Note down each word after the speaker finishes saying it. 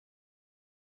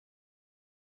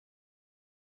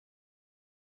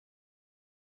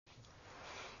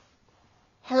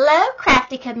Hello,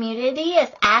 Crafty community.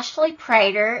 It's Ashley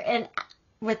Prater and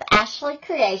with Ashley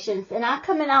Creations, and I'm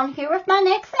coming on here with my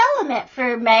next element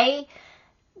for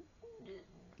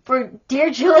Dear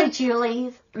Julie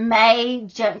Julie's May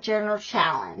Junk Journal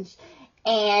Challenge.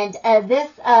 And this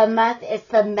month is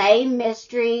the May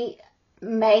Mystery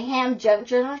Mayhem Junk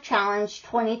Journal Challenge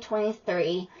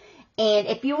 2023. And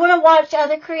if you want to watch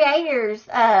other creators'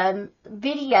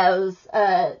 videos,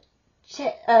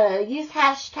 use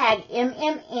hashtag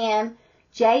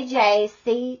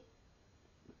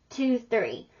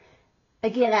MMMJJC23.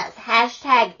 Again, that's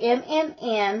hashtag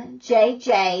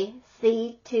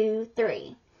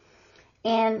MMMJJC23.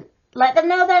 And let them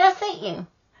know that I sent you.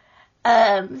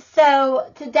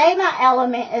 So today my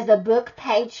element is a book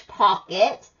page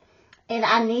pocket. And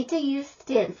I need to use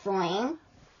stenciling.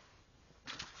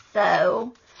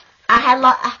 So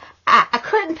I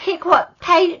couldn't pick what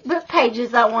book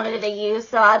pages I wanted to use,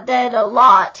 so I did a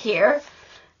lot here.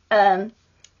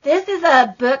 This is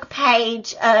a book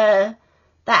page that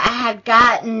I had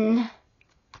gotten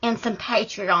in some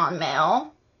Patreon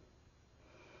mail.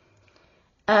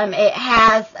 It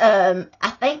has, I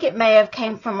think it may have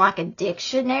came from like a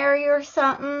dictionary or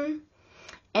something,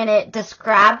 and it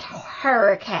described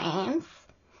hurricanes.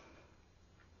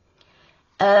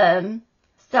 So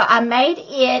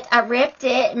I ripped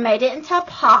it and made it into a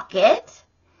pocket.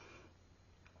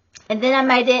 And then I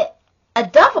made it a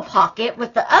double pocket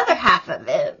with the other half of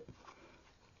it.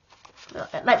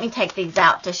 Let me take these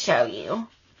out to show you.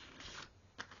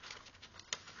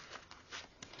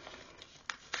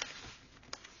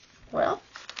 Well,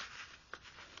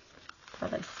 are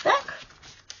they stuck?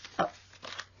 Oh,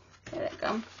 there they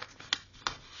go.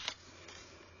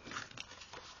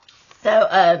 So,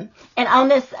 and on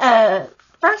this,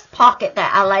 first pocket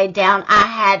that I laid down, I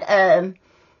had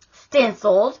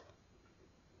stenciled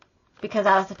because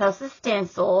I was supposed to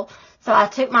stencil. So I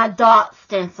took my dot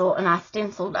stencil and I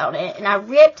stenciled on it, and I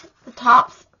ripped the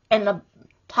tops and the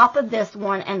top of this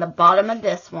one and the bottom of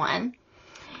this one.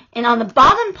 And on the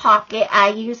bottom pocket, I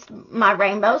used my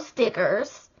rainbow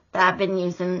stickers that I've been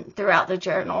using throughout the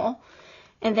journal.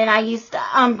 And then I used the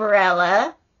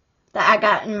umbrella that I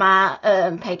got in my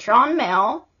Patreon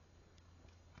mail.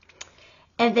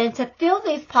 And then to fill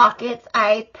these pockets,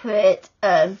 I put,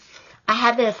 I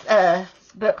had this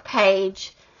book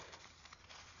page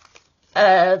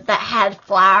that had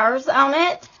flowers on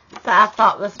it. So I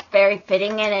thought was very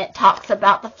fitting, and it talks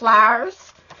about the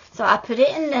flowers. So I put it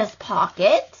in this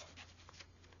pocket.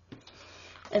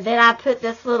 And then I put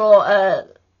this little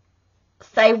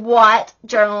Say What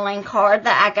journaling card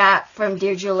that I got from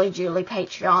Dear Julie Julie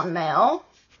Patreon mail.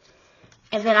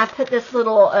 And then I put this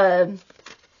little,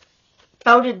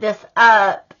 folded this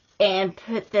up and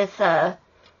put this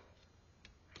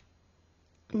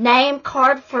name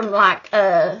card from like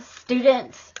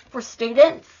students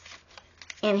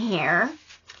in here.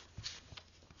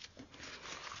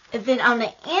 And then on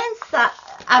the inside,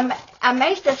 I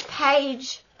made this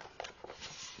page.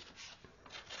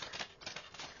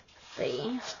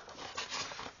 See.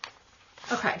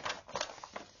 Okay.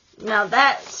 Now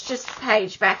that's just a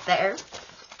page back there.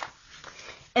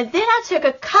 And then I took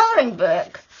a coloring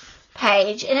book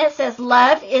page, and it says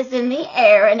Love is in the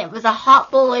Air, and it was a hot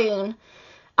balloon.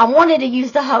 I wanted to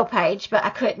use the whole page, but I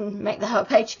couldn't make the whole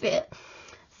page fit.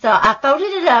 So I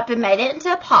folded it up and made it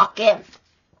into a pocket.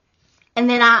 And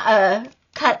then I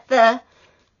cut the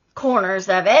corners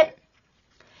of it.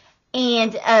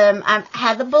 And I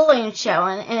had the balloon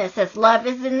showing, and it says Love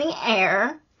is in the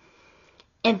Air.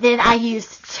 And then I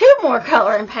used 2 more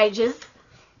coloring pages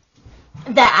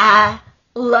that I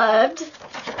loved.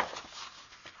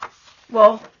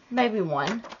 Well, maybe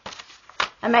one.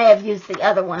 I may have used the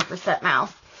other one for something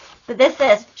else. But this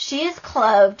says, she is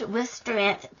clothed with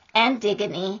strength and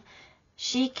dignity.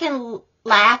 She can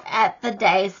laugh at the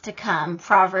days to come.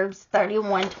 Proverbs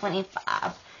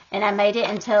 31:25. And I made it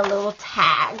into a little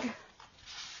tag.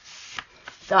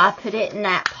 So I put it in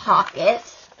that pocket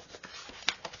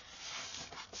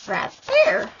right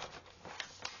there.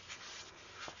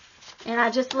 And I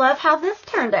just love how this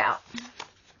turned out.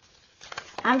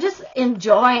 I'm just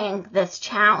enjoying this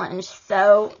challenge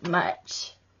so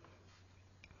much.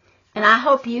 And I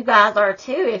hope you guys are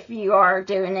too, if you are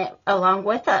doing it along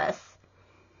with us.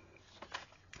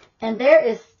 And there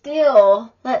is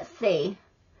still, let's see,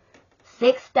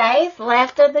 6 days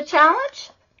left of the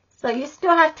challenge. So you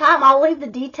still have time. I'll leave the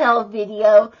detailed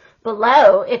video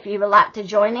below if you would like to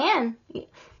join in.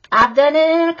 I've done it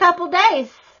in a couple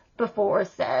days before,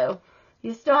 so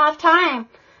you still have time.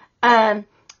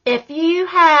 If you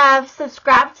have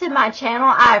subscribed to my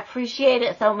channel, I appreciate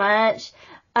it so much.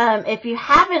 If you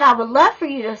haven't, I would love for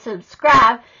you to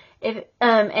subscribe And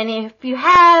if you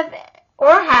have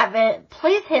or haven't,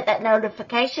 please hit that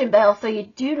notification bell so you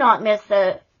do not miss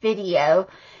a video.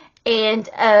 And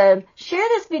share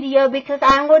this video because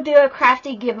I'm going to do a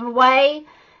Crafty giveaway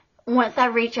once I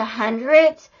reach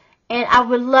 100. And I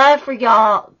would love for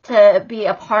y'all to be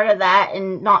a part of that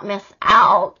and not miss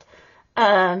out.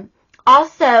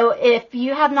 Also, if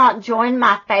you have not joined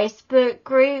my Facebook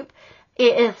group,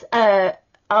 it is a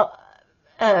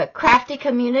Crafty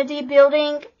community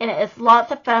building, and it's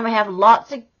lots of fun. We have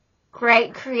lots of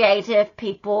great creative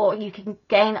people. You can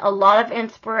gain a lot of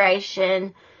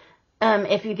inspiration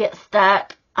if you get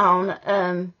stuck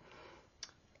on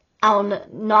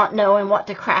not knowing what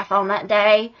to craft on that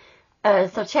day.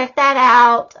 So check that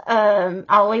out.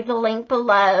 I'll leave the link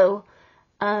below.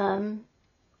 And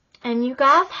you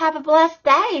guys have a blessed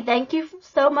day. Thank you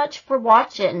so much for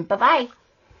watching. Bye-bye.